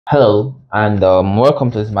Hello, and welcome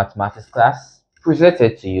to this mathematics class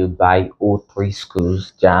presented to you by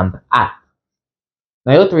O3SCHOOLS JAMB app.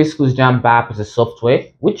 Now, O3SCHOOLS JAMB app is a software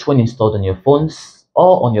which, when installed on your phones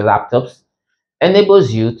or on your laptops,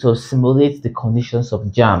 enables you to simulate the conditions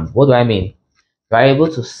of JAMB. What do I mean? You are able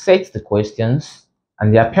to set the questions,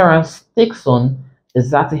 and the appearance takes on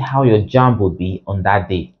exactly how your JAMB will be on that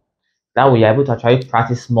day. That way, you're able to actually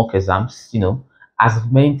practice mock exams, as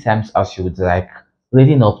many times as you would like,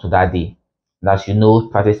 leading up to that day. And as you know,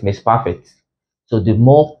 practice makes perfect. So the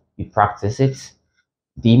more you practice it,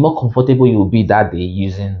 the more comfortable you will be that day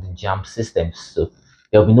using the JAMB systems. So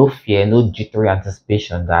there will be no fear, no jittery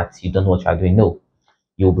anticipation that you don't know what you are doing. No,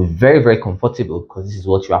 you will be very, very comfortable because this is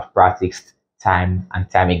what you have practiced time and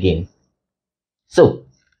time again. So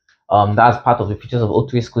that's part of the features of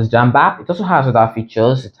O3SCHOOLS JAMB app. It also has other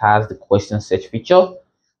features. It has the question search feature,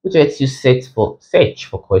 which lets you search for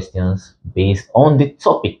questions based on the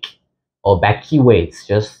topic or by keywords.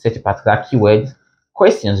 Just search a particular keyword.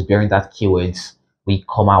 Questions bearing that keywords will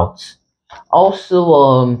come out.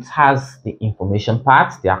 Also, it has the information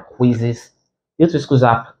part. There are quizzes. The O3SCHOOLS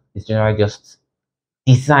app is generally just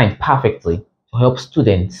designed perfectly to help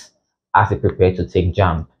students as they prepare to take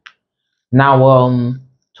JAMB. Now,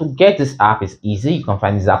 to get this app is easy. You can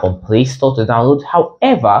find this app on Play Store to download.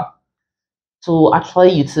 However, to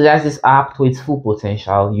actually utilize this app to its full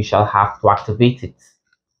potential, you shall have to activate it.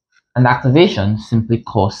 And activation simply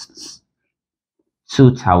costs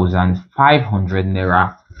 2,500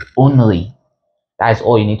 naira only. That is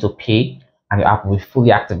all you need to pay, and your app will be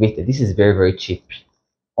fully activated. This is very, very cheap.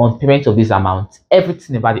 On payment of this amount,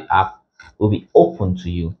 everything about the app will be open to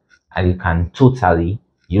you, and you can totally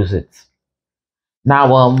use it.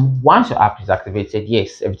 Now, once your app is activated,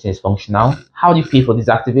 yes, everything is functional. How do you pay for this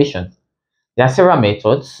activation? There are several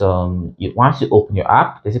methods. Once you open your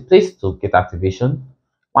app, there's a place to get activation.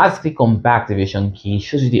 Once you click on buy activation key, it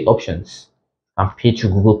shows you the options. You can pay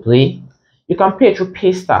through Google Play. You can pay through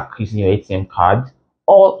Paystack using your ATM card,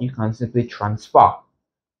 or you can simply transfer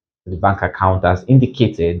to the bank account as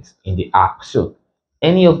indicated in the app. So,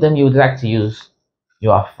 any of them you would like to use,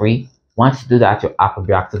 you are free. Once you do that, your app will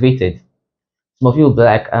be activated. Some of you will be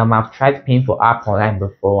like, I've tried paying for app online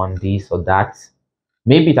before and this or that.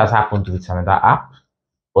 Maybe it has happened with another app,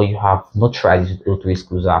 or you have not tried it with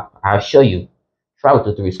O3SCHOOLS app. I assure you, try with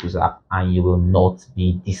O3SCHOOLS app and you will not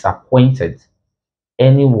be disappointed.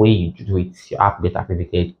 Any way you do it, your app get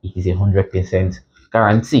activated, it is 100%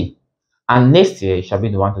 guarantee. And next year, you shall be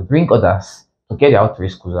the one to bring others to get your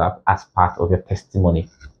O3SCHOOLS app as part of your testimony.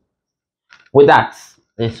 With that,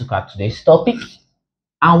 let's look at today's topic,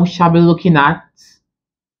 and we shall be looking at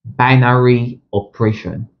binary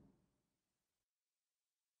operation.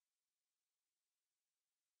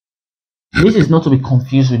 This is not to be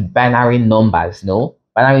confused with binary numbers. No,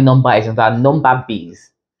 binary number is not a number base.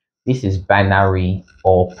 This is binary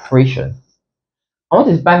operation. And what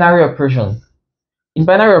is binary operation? In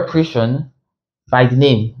binary operation, by the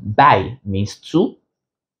name, bi means two,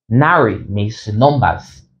 nary means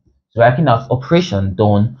numbers. So we're looking at operation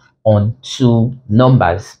done on two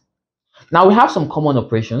numbers. Now we have some common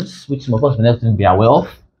operations which some of us may not be aware of.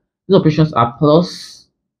 These operations are plus,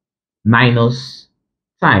 minus,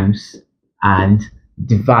 times, and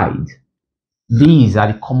divide. These are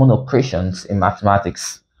the common operations in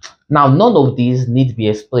mathematics. Now, none of these need to be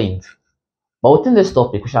explained. But within this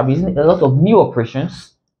topic, we shall be using a lot of new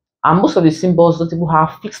operations, and most of the symbols don't even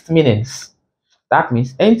have fixed meanings. That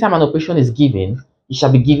means anytime an operation is given, you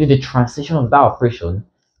shall be given the translation of that operation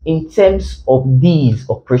in terms of these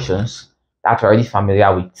operations that you're already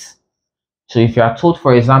familiar with. So if you are told,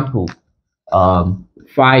 for example,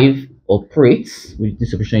 5 operates, which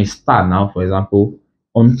this operation is star now, for example,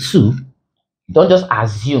 on 2, don't just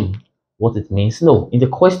assume what it means. No, in the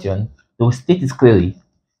question, they will state it clearly.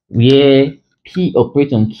 Where P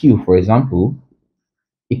operates on Q, for example,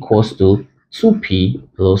 equals to 2P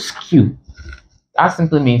plus Q. That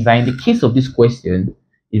simply means that in the case of this question,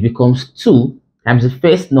 it becomes 2 times the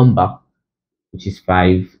first number, which is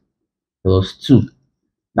 5, plus 2.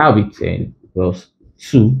 That will be 10 plus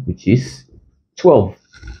 2, which is 12.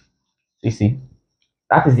 So you see,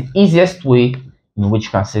 that is the easiest way in which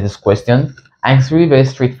you can say this question, and it's really very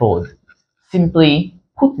straightforward. Simply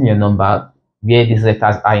put in your number where these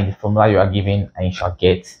letters are in the formula you are given, and you shall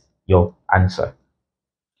get your answer.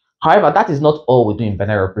 However, that is not all we do in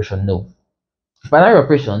binary operation. No, binary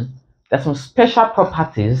operation, there's some special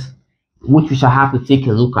properties which we shall have to take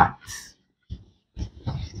a look at.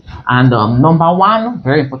 And number one,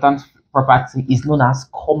 very important property is known as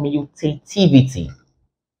commutativity.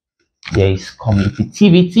 There is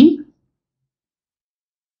commutativity,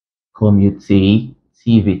 commutativity.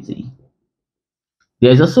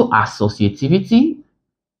 There's also associativity,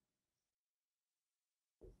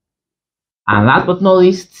 and last but not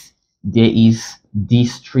least, there is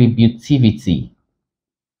distributivity.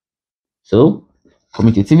 So,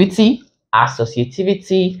 commutativity,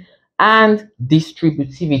 associativity, and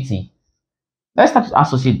distributivity. Let's start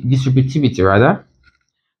with distributivity rather.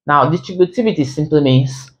 Now, distributivity simply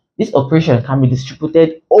means this operation can be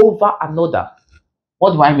distributed over another.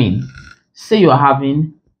 What do I mean? Say you are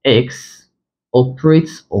having X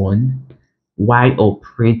operates on Y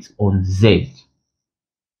operates on Z.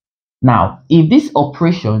 Now, if this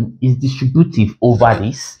operation is distributive over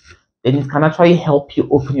this, then it can actually help you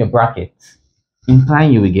open your bracket,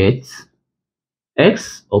 implying you will get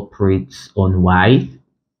X operates on Y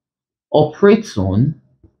operates on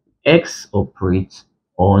X operates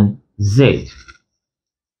on Z.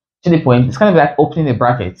 To the point, it's kind of like opening a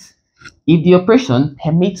bracket. If the operation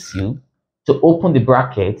permits you to open the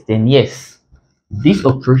bracket, then yes, this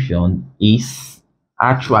operation is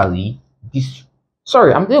actually this.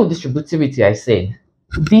 Sorry, I'm doing distributivity. I said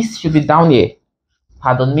this should be down here.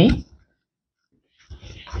 Pardon me.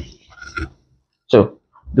 So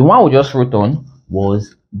the one we just wrote on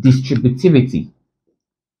was distributivity.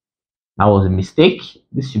 That was a mistake.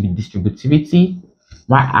 This should be distributivity,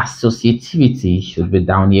 while associativity should be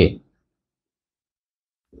down here.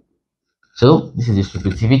 So this is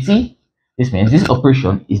distributivity. This means this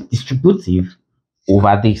operation is distributive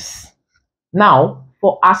over this. Now,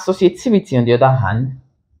 for associativity, on the other hand,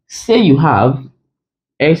 say you have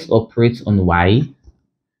X operates on Y,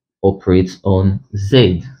 operates on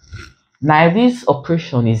Z. Now, if this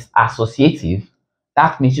operation is associative,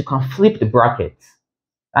 that means you can flip the bracket.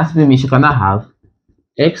 That means you cannot have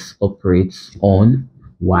X operates on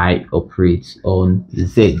Y operates on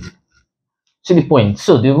Z. To the point.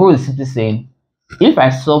 So the rule is simply saying, if I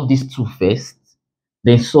solve these two first,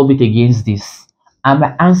 then solve it against this, and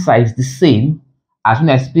my answer is the same as when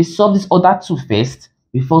I solve this other two first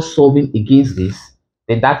before solving against this,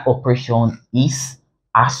 then that operation is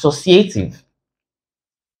associative.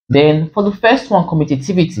 Then for the first one,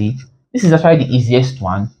 commutativity, this is actually the easiest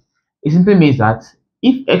one. It simply means that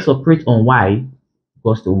if X operates on Y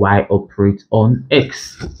equals to Y operates on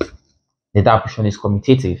X, then that operation is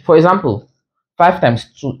commutative. For example, 5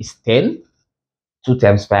 times 2 is 10, 2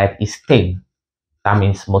 times 5 is 10. That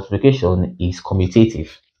means multiplication is commutative.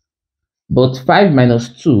 But 5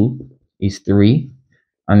 minus 2 is 3,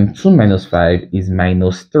 and 2 minus 5 is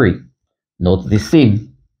minus 3. Not the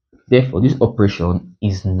same. Therefore, this operation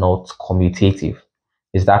is not commutative.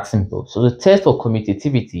 It's that simple. So the test for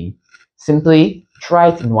commutativity, simply try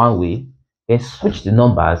it in one way, then switch the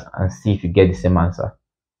numbers and see if you get the same answer.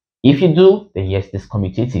 If you do, then yes, this is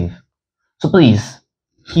commutative. So please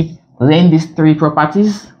keep learning these three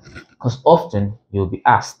properties because often you'll be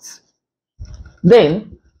asked.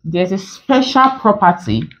 Then there's a special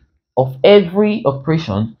property of every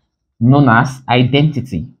operation known as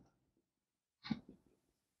identity.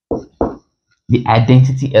 The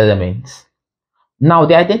identity element. Now,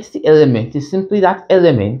 the identity element is simply that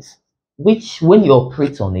element which, when you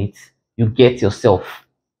operate on it, you get yourself.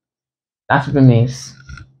 That simply means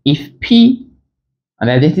if P, an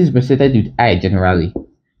identity is represented with I generally.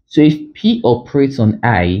 So if P operates on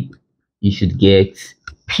I, you should get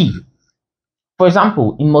P. For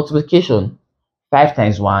example, in multiplication, 5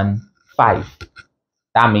 times 1, 5.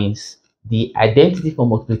 That means the identity for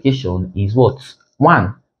multiplication is what?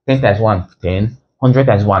 1. 10 times 1, 10. 100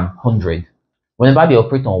 times 1, 100. Whenever they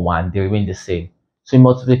operate on 1, they remain the same. So in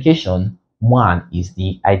multiplication, 1 is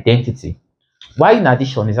the identity. While in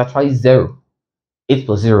addition is actually 0. 8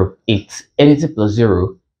 plus 0, 8. Anything plus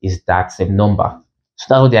 0 is that same number. So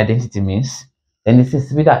that's what the identity means. Then it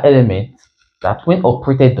is with that element that when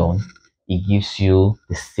operated on, it gives you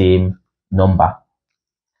the same number.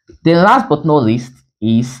 The last but not least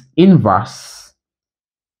is inverse.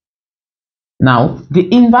 Now,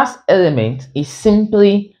 the inverse element is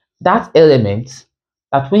simply that element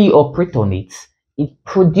that when you operate on it, it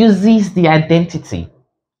produces the identity.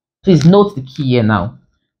 Please note the key here now.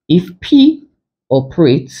 If P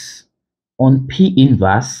operates on P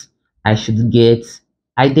inverse, I should get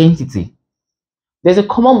identity. There's a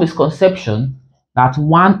common misconception that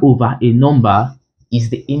 1 over a number is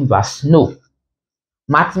the inverse. No.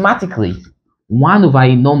 Mathematically, 1 over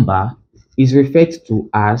a number is referred to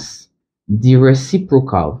as the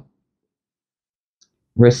reciprocal.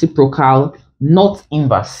 Reciprocal, not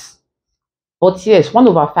inverse. But yes, 1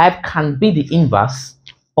 over 5 can be the inverse,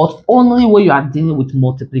 but only when you are dealing with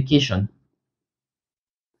multiplication.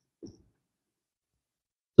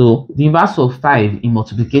 So the inverse of 5 in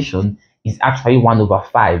multiplication is actually 1 over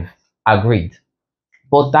 5. Agreed.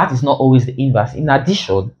 but that is not always the inverse. In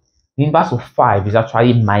addition, the inverse of 5 is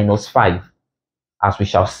actually minus 5, as we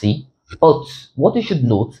shall see. But what you should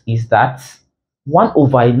note is that 1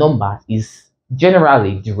 over a number is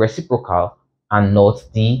generally the reciprocal and not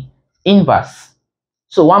the inverse.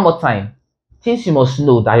 So one more time, things you must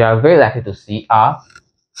know that you are very likely to see are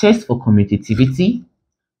test for commutativity,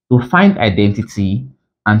 to find identity,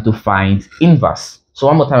 and to find inverse. So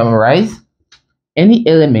one more time, memorize. Any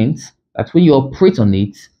element that when you operate on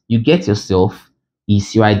it, you get yourself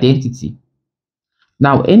is your identity.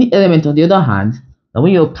 Now, any element on the other hand, that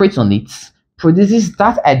when you operate on it, produces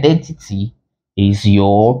that identity is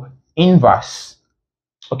your inverse.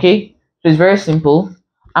 Okay, so it's very simple.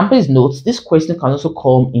 And please note, this question can also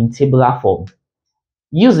come in tabular form.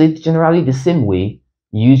 Use it generally the same way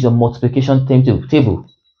you use your multiplication table.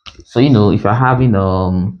 So, you know, if you're having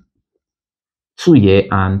 2 here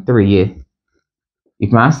and 3 here,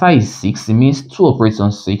 if my answer is 6, it means 2 operates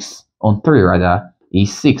on 6, on 3 rather,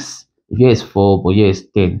 is 6. If here is 4, but here is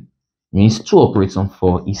 10, it means 2 operates on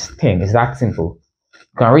 4 is 10. It's that simple.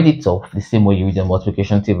 You can read it off the same way you read the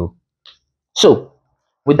multiplication table. So,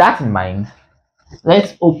 with that in mind,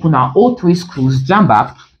 let's open our O3SCHOOLS JAMB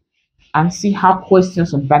app and see how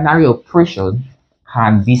questions on binary operation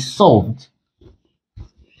can be solved.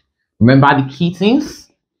 Remember the key things: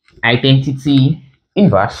 identity,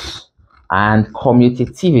 inverse, and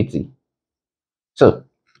commutativity. So,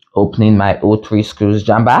 opening my O3SCHOOLS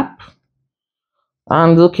JAMB app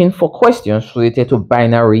and looking for questions related to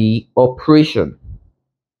binary operation.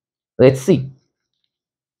 Let's see.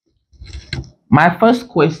 My first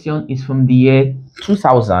question is from the year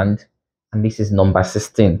 2000, and this is number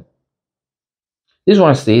 16. This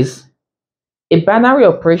one says, a binary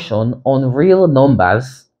operation on real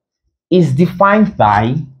numbers is defined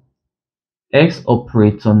by x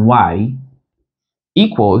operates on y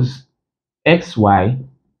equals xy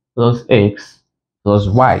plus x plus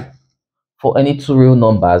y for any two real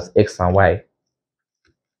numbers x and y.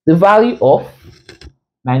 The value of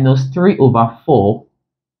minus 3 over 4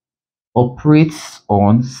 operates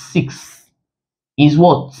on 6 is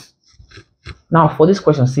what? Now for this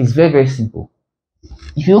question, see, it's very simple.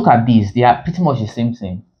 If you look at these, they are pretty much the same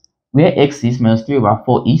thing. Where x is minus 3 over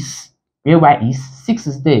 4 is, where y is, 6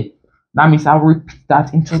 is there. That means I'll repeat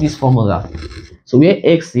that into this formula. So where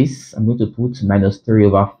x is, I'm going to put minus 3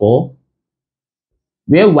 over 4.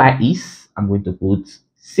 Where y is, I'm going to put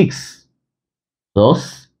 6.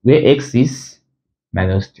 Plus, where x is,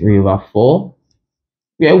 minus 3 over 4.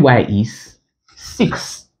 Where y is,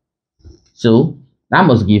 6. So that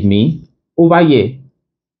must give me over here,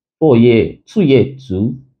 4 here, 2 here,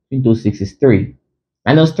 2 into 6 is 3.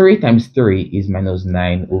 Minus 3 times 3 is minus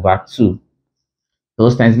 9 over 2.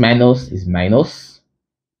 Plus times minus is minus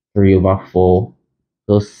 3 over 4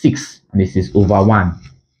 plus 6, and this is over 1.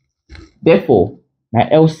 Therefore, my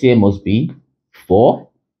LCM must be 4.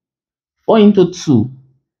 4 into 2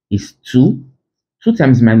 is 2. 2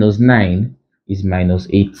 times minus 9 is minus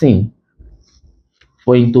 18.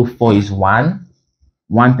 4 into 4 is 1.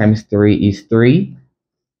 1 times 3 is 3.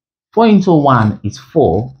 4 into 1 is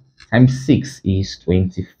 4. Times 6 is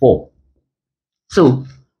 24. So,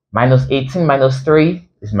 minus 18 minus 3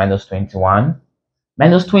 is minus 21.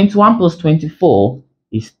 Minus 21 plus 24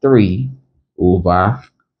 is 3 over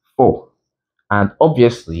 4. And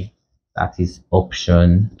obviously, that is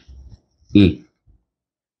option A.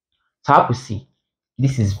 So how we see,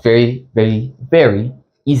 this is very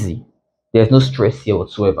easy. There's no stress here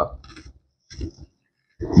whatsoever.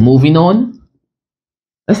 Moving on,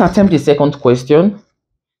 let's attempt the second question.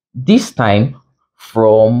 This time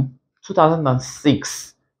from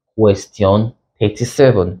 2006, question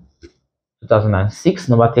 37. 2006,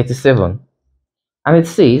 number 37. And it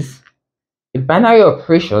says, a binary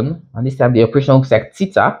operation, and this time the operation looks like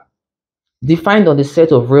theta, defined on the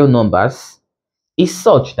set of real numbers, is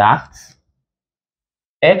such that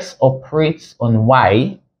x operates on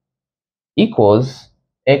y equals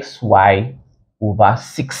xy over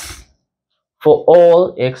 6 for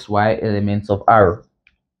all xy elements of R.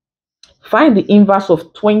 Find the inverse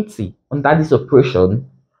of 20 under this operation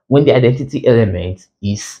when the identity element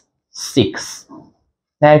is 6.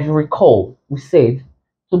 Now, if you recall, we said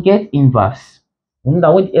to get inverse,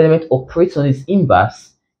 remember when the element operates on its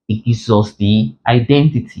inverse, it gives us the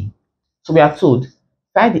identity. So we are told,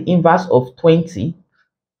 find the inverse of 20.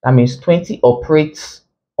 That means 20 operates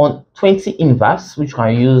on 20 inverse, which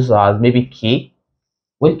can use as maybe k.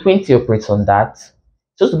 When 20 operates on that,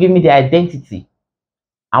 just to give me the identity.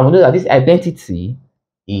 And we know that this identity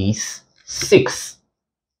is 6.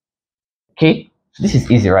 Okay, so this is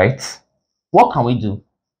easy, right? What can we do?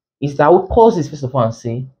 Is that we pause this first of all and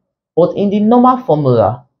say, But in the normal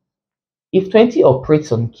formula, if 20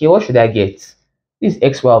 operates on k, what should I get? This is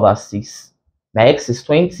x y over 6. My x is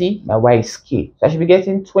 20, my y is k. So I should be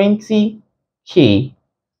getting 20k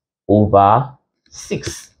over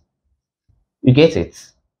 6. You get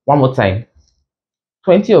it? One more time.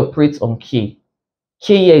 20 operates on k.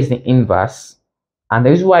 K here is the inverse. And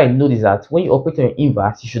the reason why I know is that when you operate on your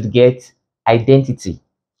inverse, you should get identity.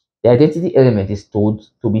 The identity element is told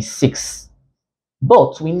to be 6.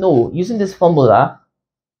 But we know using this formula,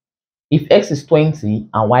 if x is 20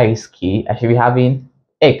 and y is k, I should be having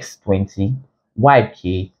x 20, y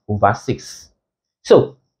k over 6.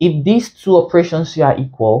 So if these two operations here are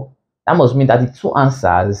equal, that must mean that the two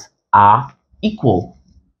answers are equal.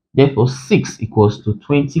 Therefore, 6 equals to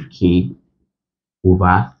 20k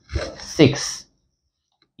over 6.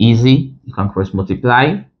 Easy, you can cross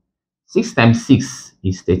multiply. 6 times 6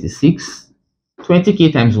 is 36.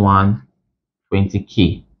 20k times 1,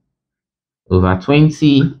 20k over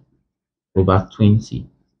 20 over 20.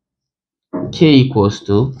 K equals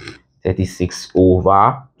to 36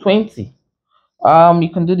 over 20. You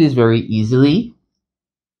can do this very easily.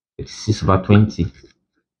 36 over 20.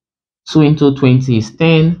 2 into 20 is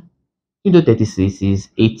 10. 2 into 36 is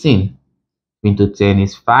 18. 2 into 10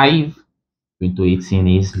 is 5. 2 into 18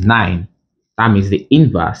 is 9. That means the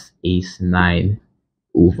inverse is 9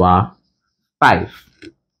 over 5,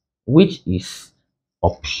 which is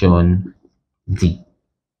option D.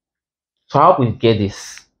 So how we get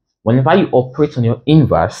this? Whenever you operate on your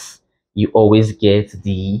inverse, you always get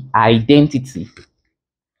the identity.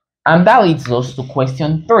 And that leads us to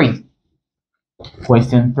question 3.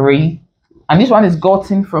 Question 3. And this one is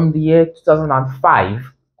gotten from the year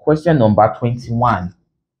 2005, question number 21.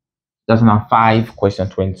 2005, question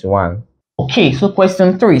 21. Okay, so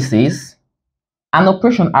question 3 says, an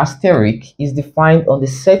operation asterisk is defined on the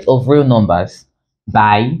set of real numbers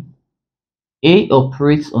by A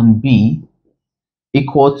operates on B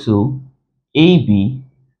equal to AB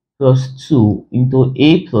plus 2 into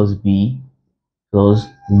A plus B plus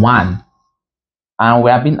 1. And we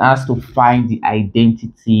have been asked to find the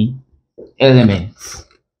identity elements.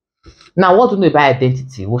 Now, what do we know about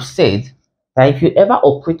identity? We've said that if you ever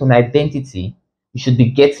operate on identity, you should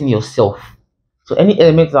be getting yourself. So any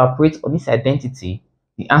element that operates on this identity,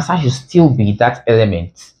 the answer should still be that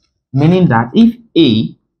element. Meaning that if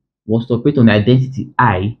A was to operate on identity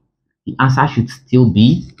I, the answer should still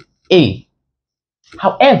be A.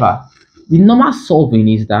 However, the normal solving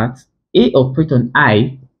is that A operates on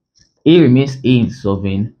I, A remains A in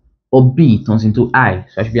solving, or B turns into I.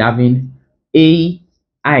 So I should be having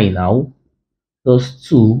I now plus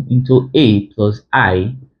 2 into A plus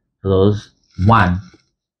I plus 1.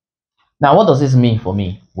 Now, what does this mean for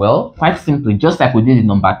me? Well, quite simply, just like we did in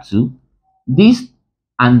number 2, this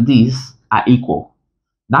and this are equal.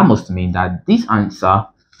 That must mean that this answer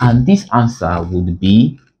and this answer would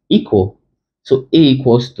be equal. So A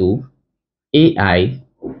equals to AI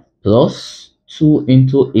plus 2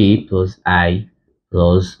 into A plus I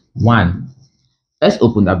plus 1. Let's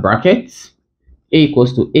open the bracket. A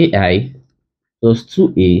equals to AI plus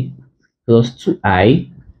 2A plus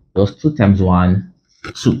 2I plus 2 times 1,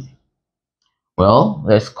 2. Well,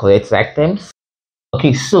 let's collect items.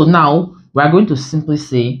 Okay, so now we are going to simply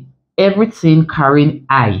say everything carrying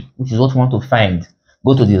I, which is what we want to find,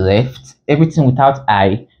 go to the left. Everything without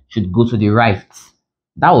I should go to the right.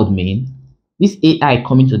 That would mean this AI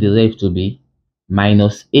coming to the left will be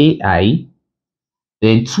minus AI.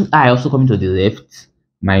 Then 2I also coming to the left,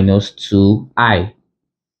 minus 2I.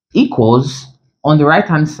 Equals, on the right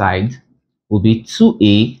hand side, will be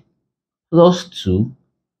 2A plus 2.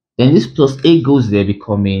 Then this plus A goes there,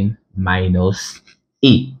 becoming minus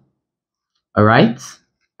A. Alright?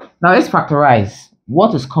 Now let's factorize.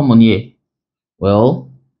 What is common here? Well,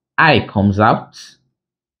 I comes out,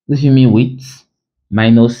 leaving me with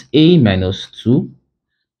minus A minus 2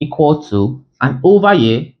 equal to, and over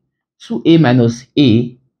here, 2A minus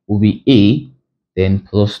A will be A, then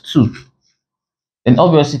plus 2. Then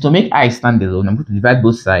obviously, to make I stand alone, I'm going to divide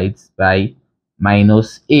both sides by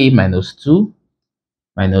minus A minus 2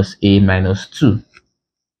 minus A minus 2.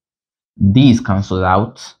 These cancel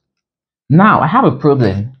out. Now, I have a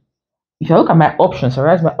problem. If I look at my options, I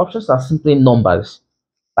realize my options are simply numbers.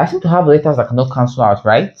 But I seem to have letters that cannot cancel out,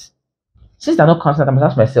 right? Since they're not canceled out, I must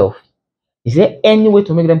ask myself, is there any way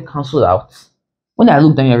to make them cancel out? When I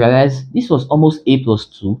look down, I realize this was almost A plus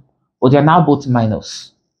 2, but they're now both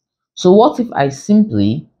minus. So what if I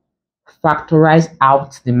simply factorize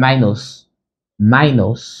out the minus?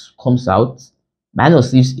 Minus comes out,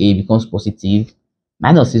 minus leaves A, becomes positive,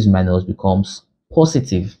 minus leaves minus becomes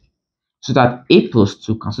positive. So that A plus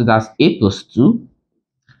 2 cancels as A plus 2,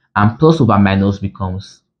 and plus over minus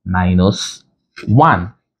becomes minus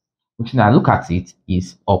 1, which when I look at it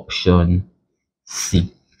is option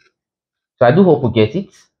C. So I do hope you get it.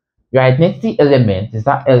 Your identity element is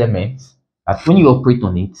that element that when you operate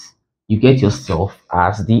on it, you get yourself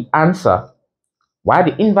as the answer. While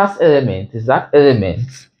the inverse element is that element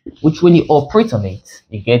which when you operate on it,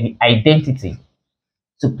 you get the identity.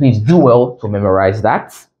 So please do well to memorize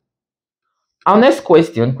that. Our next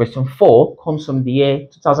question, question 4, comes from the year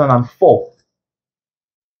 2004.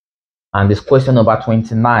 And this question number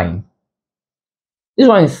 29. This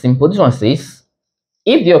one is simple. This one says,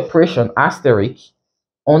 if the operation asterisk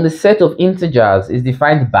on the set of integers is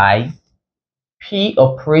defined by P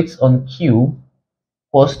operates on Q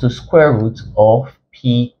equals to square root of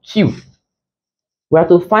PQ, we have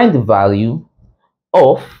to find the value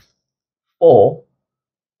of 4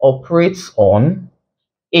 operates on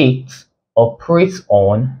 8 operates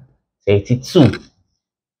on 32.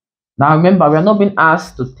 Now remember, we are not being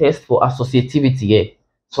asked to test for associativity here,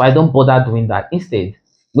 so I don't bother doing that. Instead,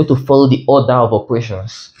 I'm going to follow the order of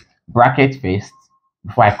operations. Bracket first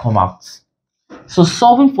before I come out. So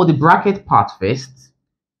solving for the bracket part first,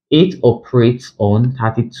 8 operates on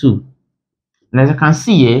 32. And as you can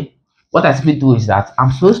see here, what I simply do is that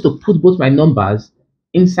I'm supposed to put both my numbers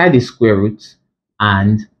inside the square root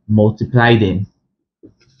and multiply them.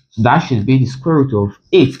 So that should be the square root of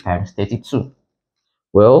 8 times 32.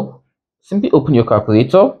 Well, simply open your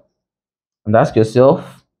calculator and ask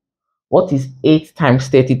yourself, what is 8 times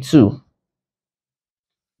 32?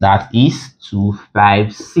 That is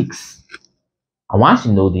 256. And once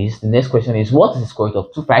you know this, the next question is, what is the square root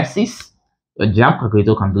of 256? Your JAMB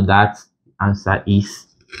calculator can do that. The answer is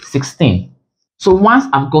 16. So once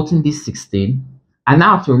I've gotten this 16, I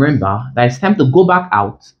now have to remember that it's time to go back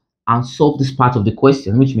out and solve this part of the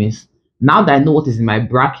question, which means now that I know what is in my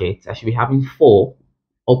bracket, I should be having 4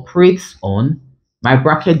 operates on, my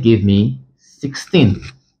bracket gave me 16.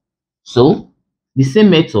 So the same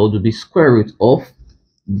method will be square root of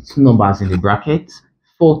the two numbers in the bracket,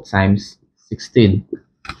 4 times 16.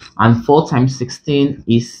 And 4 times 16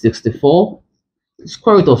 is 64. The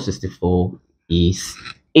square root of 64 is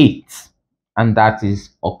 8. And that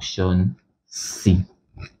is option C.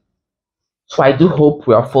 So I do hope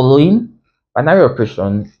we are following. Binary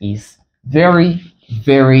operation is very,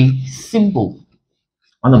 very simple.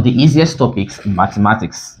 One of the easiest topics in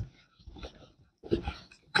mathematics.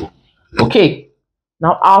 Okay,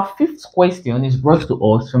 now our fifth question is brought to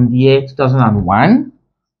us from the year 2001.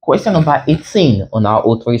 Question number 18 on our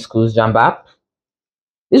O3SCHOOLS JAMB app.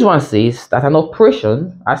 This one says that an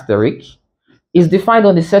operation, asterisk, is defined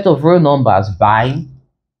on the set of real numbers by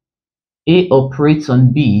A operates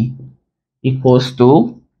on B equals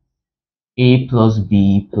to A plus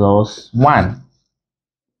B plus 1.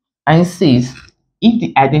 And it says, if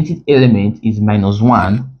the identity element is minus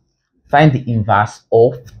 1, find the inverse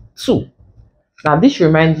of 2. Now, this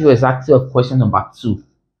reminds you exactly of question number 2,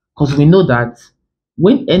 because we know that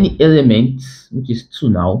when any element, which is 2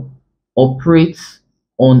 now, operates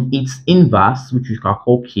on its inverse, which we can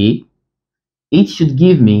call K, it should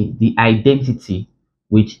give me the identity,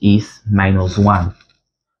 which is minus 1.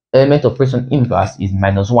 Element operation inverse is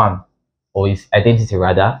minus 1, or its identity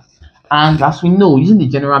rather. And as we know, using the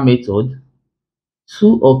general method,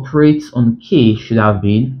 2 operates on K should have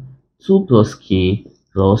been 2 plus K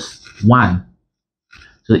plus 1.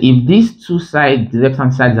 So if these two sides, the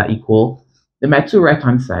left-hand sides are equal, then my two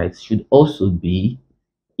right-hand sides should also be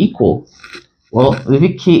equal. Well,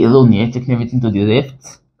 with K alone here, taking everything to the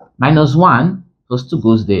left, minus 1 plus 2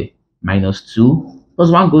 goes there, minus 2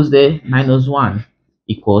 plus 1 goes there, minus 1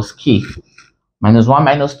 equals K. Minus 1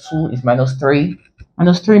 minus 2 is minus 3.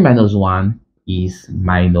 Minus 3 minus 1 is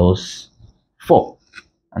minus 4.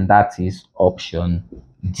 And that is option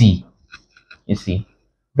D. You see,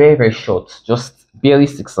 very, very short, just barely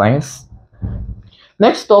 6 lines.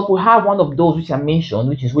 Next up, we have one of those which I mentioned,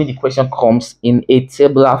 which is when the question comes in a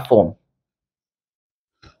tabular form.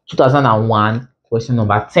 2001, question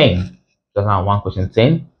number 10. 2001, question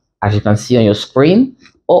 10, as you can see on your screen,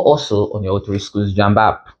 or also on your O3SCHOOLS JAMB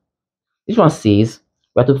app. This one says,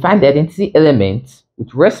 we have to find the identity element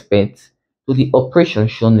with respect to the operation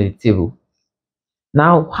shown in the table.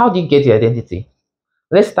 Now, how do you get the identity?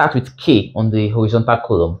 Let's start with K on the horizontal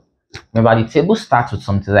column. Remember, the table starts with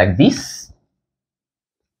something like this.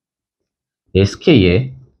 There's K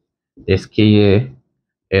here, there's K here,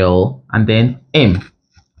 L, and then M.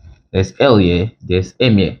 There's L here, there's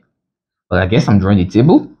M here. But I guess I'm drawing the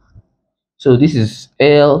table. So this is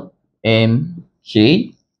L, M,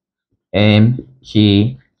 K, M,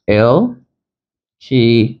 K, L,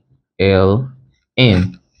 K, L,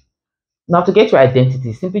 M. Now to get your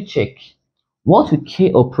identity, simply check what will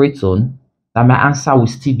K operate on, that my answer will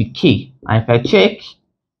still be K. And if I check,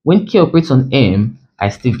 when K operates on M, I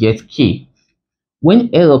still get K. When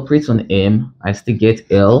L operates on M, I still get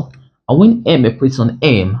L. And when M operates on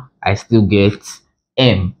M, I still get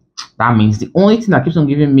M. That means the only thing that keeps on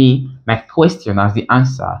giving me my question as the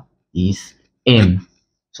answer is M.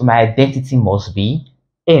 So my identity must be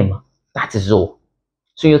M. That is all.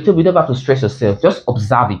 So you don't have to stress yourself. Just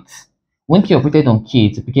observe it. When K operated on K,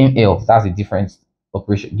 it became L. That's the difference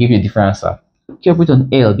operation. Give you a different answer. K operated on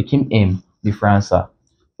L became M. Different answer.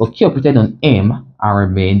 But K operated on M and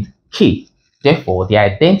remained K. Therefore, the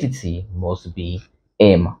identity must be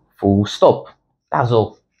M. Full stop. That's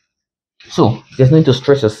all. So there's no need to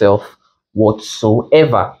stress yourself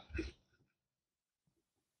whatsoever.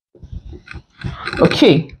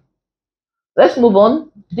 Okay, let's move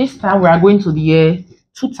on. This time we are going to the year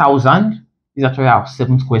 2000. This is actually our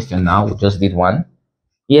 7th question now. We just did one.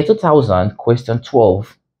 Year 2000, question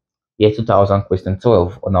 12. Year 2000, question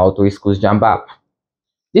 12 on our O3SCHOOLS JAMB app.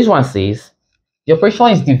 This one says, the operation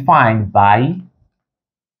is defined by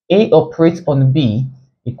A operates on B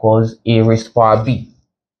equals A raised to power B.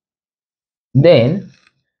 Then,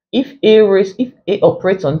 if A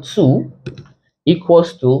operates on 2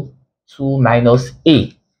 equals to 2 minus A,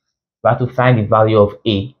 we have to find the value of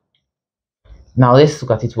A. Now let's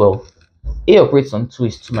look at it well. A operates on 2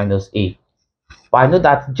 is 2 minus A. But I know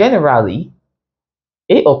that generally,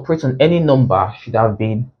 A operates on any number should have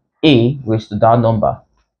been A raised to that number.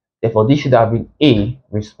 Therefore, this should have been A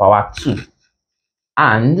raised to power 2.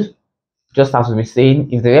 And just as we were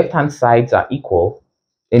saying, if the left-hand sides are equal,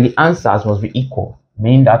 then the answers must be equal,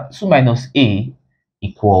 meaning that 2 minus A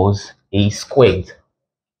equals A squared.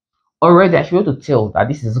 Already, I should be able to tell that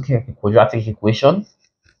this is looking like a quadratic equation.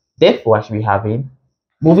 Therefore, I should be having,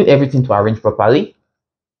 moving everything to arrange properly,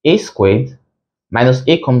 A squared minus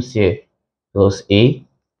A comes here plus A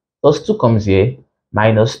plus 2 comes here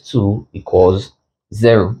minus 2 equals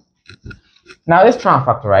 0. Now, let's try and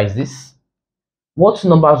factorize this. What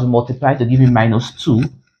numbers will multiply to give me minus 2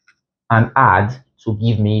 and add to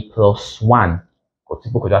give me plus 1?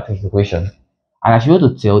 Simple quadratic equation. And I should be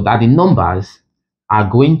able to tell that the numbers are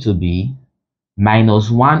going to be minus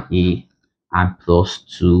 1A and plus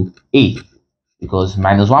 2A. Because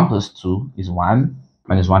minus 1 plus 2 is 1.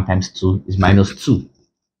 Minus 1 times 2 is minus 2.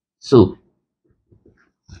 So,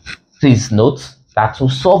 please note that to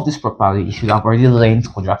solve this properly, you should have already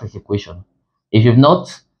learned quadratic equation. If you've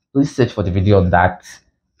not, please search for the video on that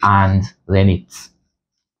and learn it.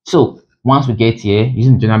 So, once we get here,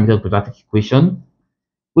 using the general method of quadratic equation,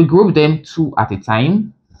 we group them 2 at a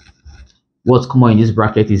time. What's common in this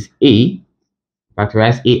bracket is A.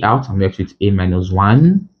 Factorize A out, I'm left with A minus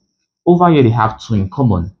 1. Over here, they have 2 in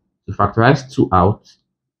common. To factorize 2 out,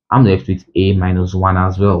 I'm left with A minus 1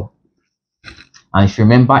 as well. And if you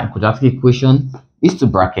remember, in quadratic equation, these 2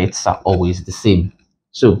 brackets are always the same.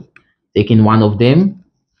 So, taking one of them,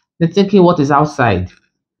 then taking what is outside,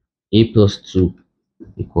 A plus 2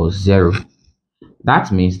 equals 0.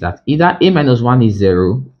 That means that either A minus 1 is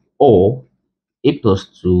 0 or A plus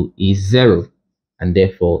 2 is 0. And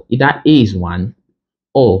therefore, either A is 1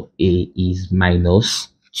 or A is minus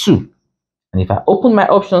 2. And if I open my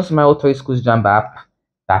options in my O3SCHOOLS JAMB app,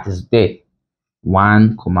 that is there.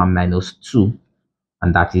 1, minus 2.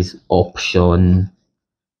 And that is option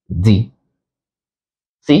D.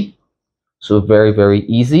 See? So very, very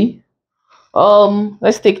easy.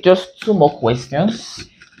 Let's take just 2 more questions.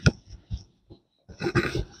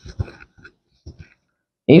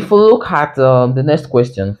 If we look at the next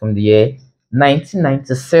question from the year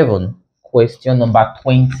 1997, question number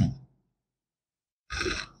 20,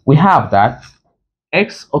 we have that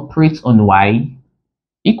x operates on y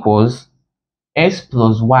equals x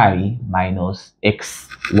plus y minus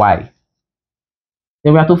xy.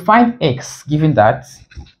 Then we have to find x, given that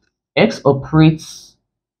x operates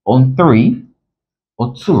on 3,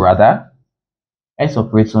 or 2 rather, x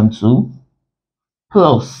operates on 2,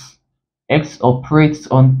 plus x operates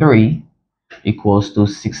on 3 equals to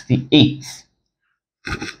 68.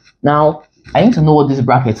 Now, I need to know what these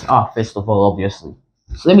brackets are, first of all, obviously.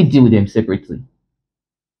 So let me deal with them separately.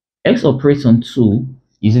 X operates on 2,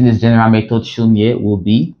 using this general method shown here, will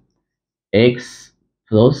be x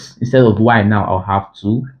plus, instead of y now, I'll have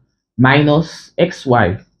 2, minus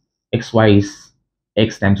xy. Xy is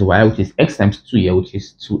x times y, which is x times 2 here, which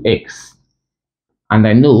is 2x. And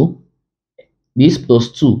I know this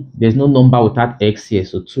plus 2, there's no number without x here,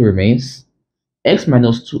 so 2 remains. X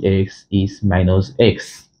minus 2x is minus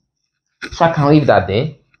x. So I can leave that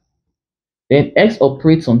there. Then x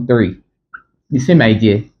operates on 3. The same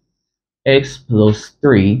idea. X plus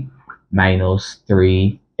 3 minus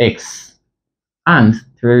 3x. And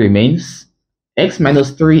 3 remains. X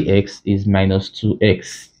minus 3x is minus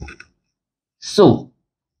 2x. So,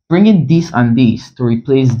 bringing this and this to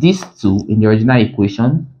replace these two in the original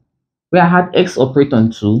equation, where I had x operate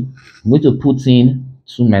on 2, I'm going to put in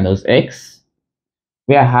 2 minus x.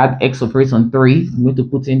 Where I had x operate on 3, I'm going to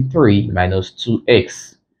put in 3 minus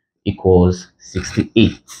 2x equals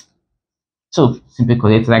 68. So, simply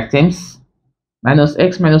collect like terms. Minus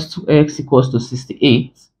x minus 2x equals to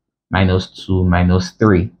 68 minus 2 minus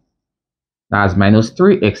 3. That's minus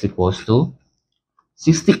 3x equals to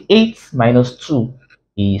 68 minus 2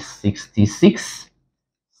 is 66.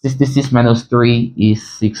 66 minus 3 is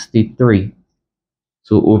 63.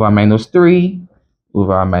 So over minus 3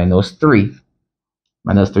 over minus 3.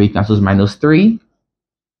 Minus 3 cancels minus 3.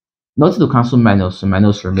 Nothing to cancel minus, so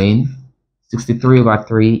minus remain. 63 over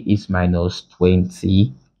 3 is minus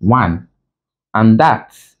 21. And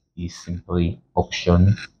that is simply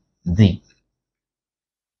option D.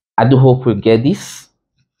 I do hope we get this.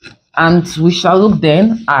 And we shall look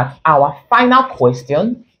then at our final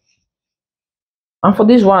question. And for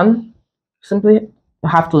this one, simply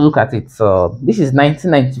have to look at it. So this is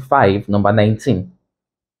 1995, number 19.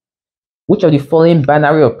 Which of the following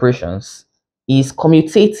binary operations is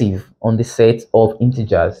commutative on the set of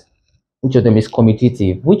integers? Which of them is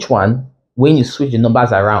commutative? Which one, when you switch the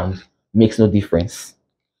numbers around, makes no difference?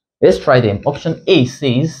 Let's try them. Option A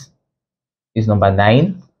says, is number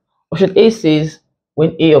 9. Option A says,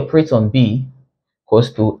 when A operates on B,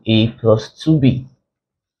 equals to A plus 2B.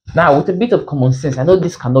 Now, with a bit of common sense, I know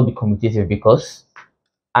this cannot be commutative because,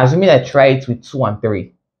 assuming I try it with 2 and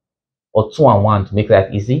 3, or 2 and 1 to make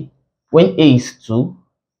that easy, when A is 2,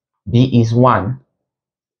 B is 1.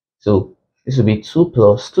 So, this will be 2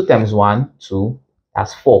 plus 2 times 1, 2,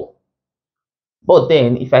 that's 4. But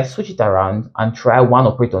then, if I switch it around and try 1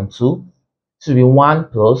 operate on 2, this will be 1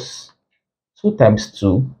 plus 2 times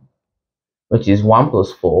 2, which is 1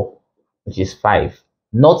 plus 4, which is 5.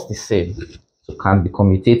 Not the same, so can't be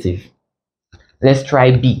commutative. Let's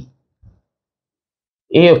try B.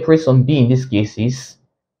 A operates on B in this case is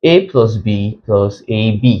A plus B plus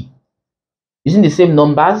AB. Using the same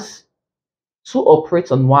numbers, 2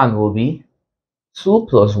 operates on 1 will be 2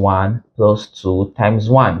 plus 1 plus 2 times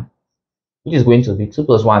 1, which is going to be 2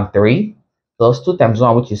 plus 1, 3, plus 2 times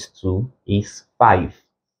 1, which is 2, is 5.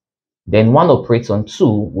 Then 1 operates on 2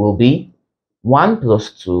 will be 1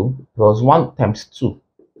 plus 2 plus 1 times 2.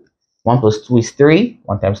 1 plus 2 is 3,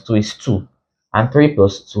 1 times 2 is 2, and 3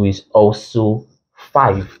 plus 2 is also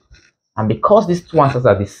 5. And because these two answers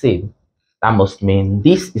are the same, that must mean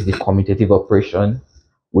this is the commutative operation,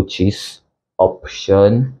 which is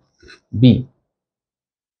option B.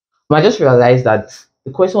 But I just realized that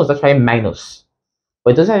the question was actually minus,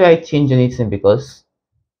 but it doesn't really change anything because,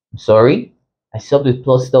 I'm sorry, I solved with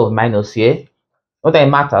plus instead of minus here. Not that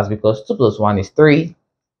it matters because 2 plus 1 is 3,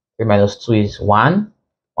 3 minus 2 is 1,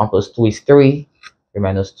 1 plus 2 is 3, 3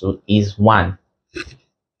 minus 2 is 1.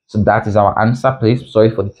 So that is our answer, please. Sorry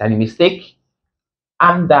for the tiny mistake.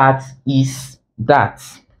 And that is that.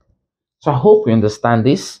 So I hope you understand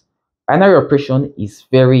this. Binary operation is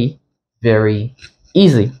very, very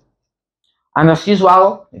easy. And as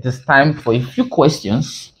usual, it is time for a few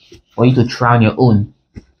questions for you to try on your own.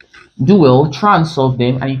 Do well, try and solve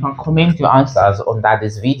them, and you can comment your answers under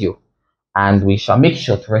this video. And we shall make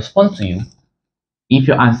sure to respond to you if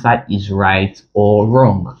your answer is right or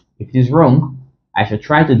wrong. If it is wrong, I shall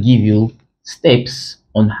try to give you steps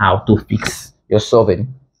on how to fix your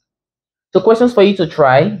solving. So questions for you to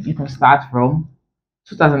try, you can start from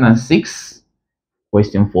 2006,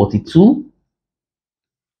 question 42.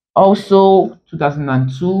 Also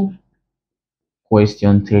 2002,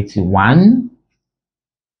 question 31.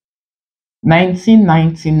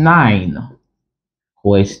 1999,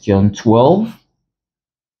 question 12.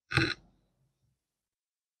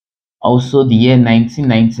 Also the year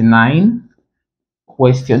 1999,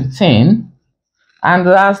 question 10. And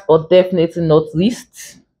last but definitely not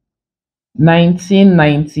least,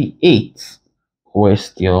 1998,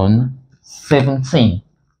 question 17.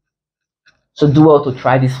 So do well to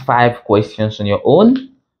try these 5 questions on your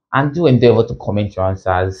own, and do endeavor to comment your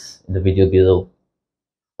answers in the video below.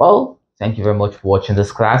 Well, thank you very much for watching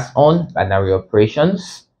this class on binary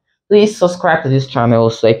operations. Please subscribe to this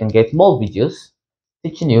channel so I can get more videos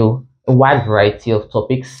teaching you a wide variety of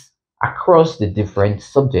topics across the different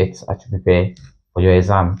subjects as you prepare for your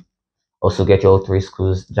exam. Also get your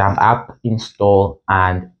O3SCHOOLS JAMB app, install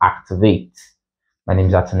and activate. My name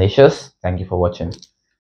is Athanasius. Thank you for watching.